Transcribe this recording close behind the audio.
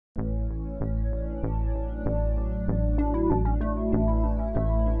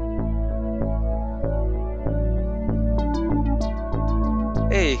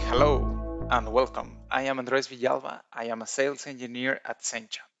Hey, hello, and welcome. I am Andres Villalba. I am a sales engineer at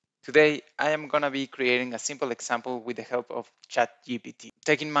Sencha. Today, I am going to be creating a simple example with the help of ChatGPT.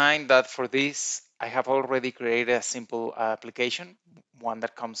 Take in mind that for this, I have already created a simple application, one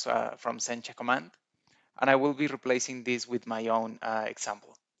that comes from Sencha command, and I will be replacing this with my own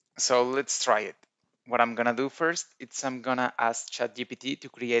example. So let's try it. What I'm going to do first is I'm going to ask ChatGPT to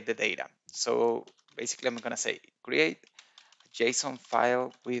create the data. So basically, I'm going to say create JSON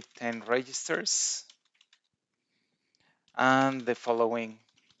file with 10 registers and the following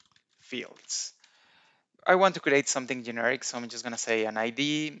fields. I want to create something generic, so I'm just going to say an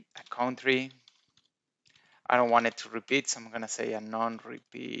ID, a country. I don't want it to repeat, so I'm going to say a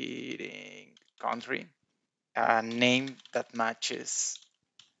non-repeating country, a name that matches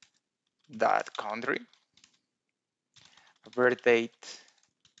that country, a birth date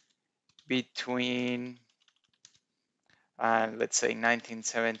between, let's say,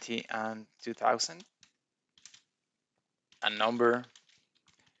 1970 and 2000, a number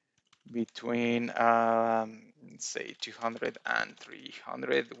between say 200 and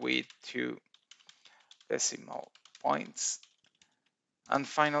 300 with 2 decimal points, and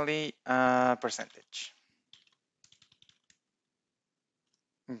finally percentage.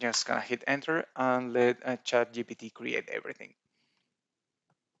 I'm just gonna hit enter and let ChatGPT create everything.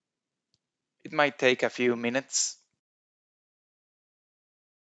 It might take a few minutes.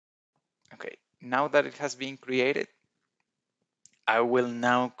 Okay, now that it has been created, I will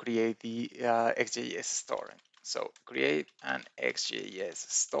now create the XJS store. So create an XJS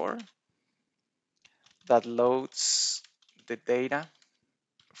store that loads the data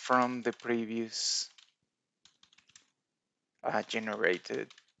from the previous generated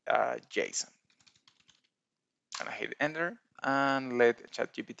JSON. I'm gonna hit enter and let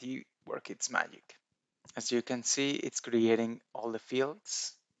ChatGPT work its magic. As you can see, it's creating all the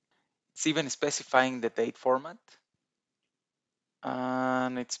fields. It's even specifying the date format,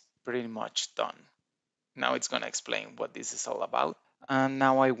 and it's pretty much done. Now it's gonna explain what this is all about. And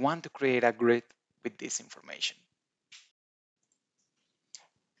now I want to create a grid with this information.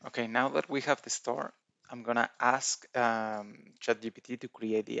 Okay, now that we have the store, I'm gonna ask ChatGPT to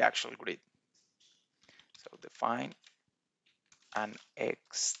create the actual grid. So define an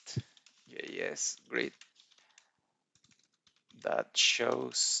Ext JS grid that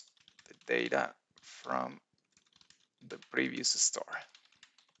shows the data from the previous store.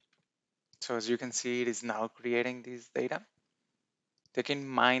 So as you can see, it is now creating this data. Take in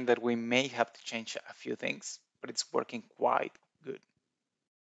mind that we may have to change a few things, but it's working quite good.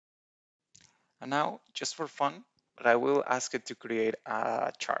 And now, just for fun, I will ask it to create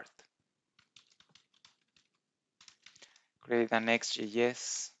a chart. Create an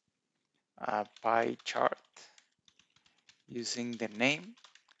XJS pie chart using the name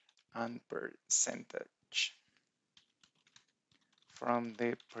and percentage from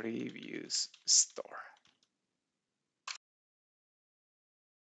the previous store.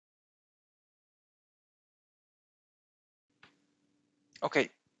 Okay,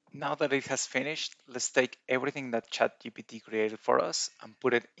 now that it has finished, let's take everything that ChatGPT created for us and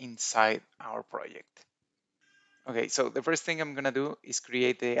put it inside our project. Okay, so the first thing I'm gonna do is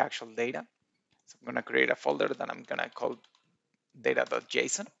create the actual data. So I'm gonna create a folder that I'm gonna call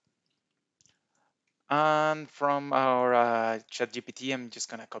data.json. And from our ChatGPT, I'm just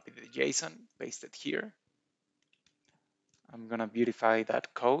gonna copy the JSON, paste it here. I'm gonna beautify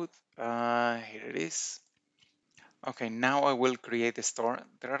that code. Here it is. Okay, now I will create the store.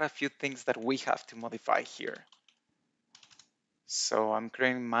 There are a few things that we have to modify here. So I'm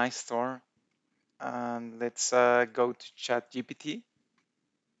creating my store, and let's go to ChatGPT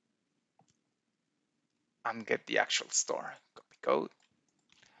and get the actual store. Copy code.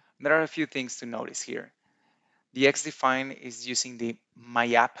 There are a few things to notice here. The xdefine is using the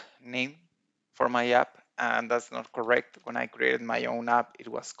my app name for my app, and that's not correct. When I created my own app, it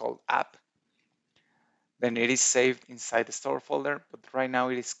was called app. Then it is saved inside the store folder, but right now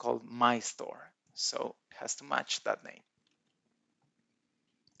it is called my store. So it has to match that name.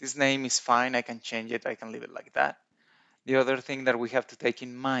 This name is fine. I can change it. I can leave it like that. The other thing that we have to take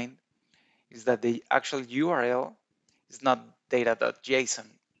in mind is that the actual URL is not data.json.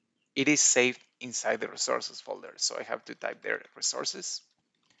 It is saved inside the resources folder. So I have to type there resources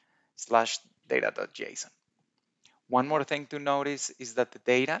 / data.json. One more thing to notice is that the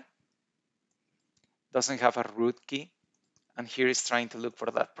data doesn't have a root key, and here is trying to look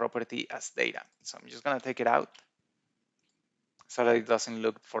for that property as data. So I'm just gonna take it out so that it doesn't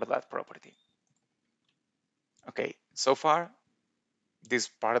look for that property. Okay, so far, this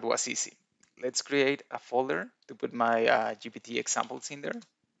part was easy. Let's create a folder to put my GPT examples in there.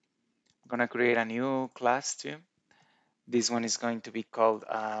 gonna create a new class too. This one is going to be called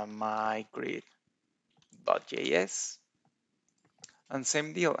mygrid.js. And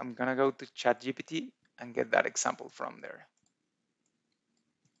same deal, I'm gonna go to ChatGPT and get that example from there.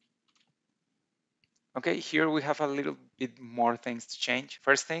 Okay, here we have a little bit more things to change.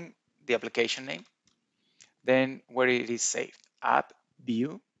 First thing, the application name. Then where it is saved, app,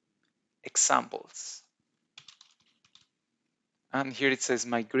 view, examples. And here it says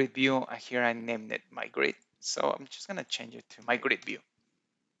my grid view, and here I named it my grid. So I'm just gonna change it to my grid view.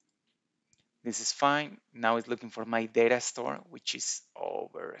 This is fine. Now it's looking for my data store, which is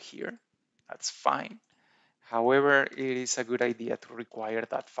over here. That's fine. However, it is a good idea to require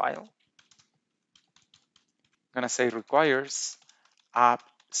that file. I'm gonna say requires app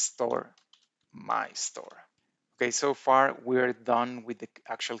store my store. Okay, so far we're done with the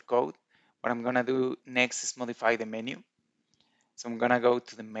actual code. What I'm gonna do next is modify the menu. So I'm gonna go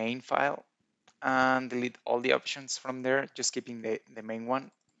to the main file and delete all the options from there, just keeping the main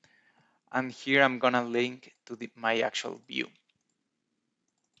one. And here I'm gonna link to my actual view.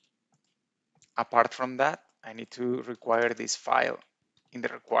 Apart from that, I need to require this file in the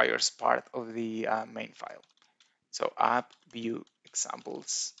requires part of the main file. So app view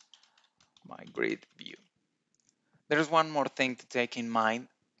examples, my grid view. There's one more thing to take in mind.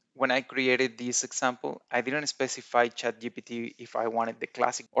 When I created this example, I didn't specify ChatGPT if I wanted the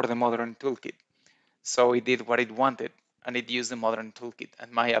classic or the modern toolkit. So it did what it wanted and it used the modern toolkit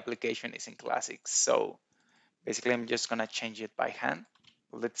and my application is in classic. So basically I'm just gonna change it by hand.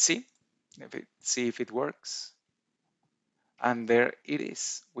 Let's see if it works. And there it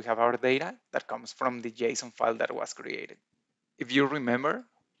is. We have our data that comes from the JSON file that was created. If you remember,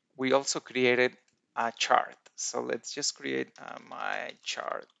 we also created a chart. So let's just create my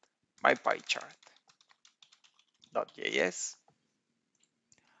chart, my pie chart.js.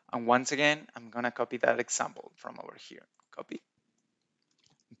 And once again, I'm gonna copy that example from over here. Copy,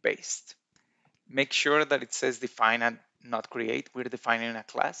 paste. Make sure that it says define and not create. We're defining a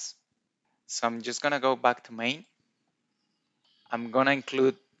class. So I'm just gonna go back to main. I'm gonna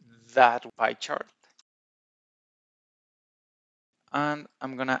include that pie chart. And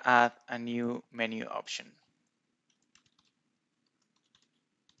I'm gonna add a new menu option.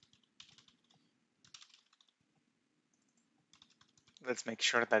 Let's make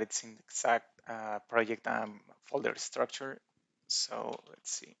sure that it's in the exact project folder structure. So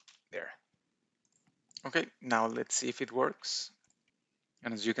let's see there. Okay, now let's see if it works.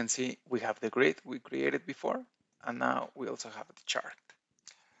 And as you can see, we have the grid we created before, and now we also have the chart.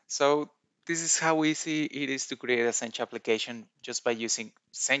 So this is how easy it is to create a Sencha application just by using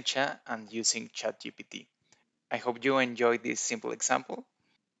Sencha and using ChatGPT. I hope you enjoyed this simple example,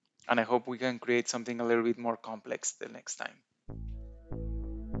 and I hope we can create something a little bit more complex the next time.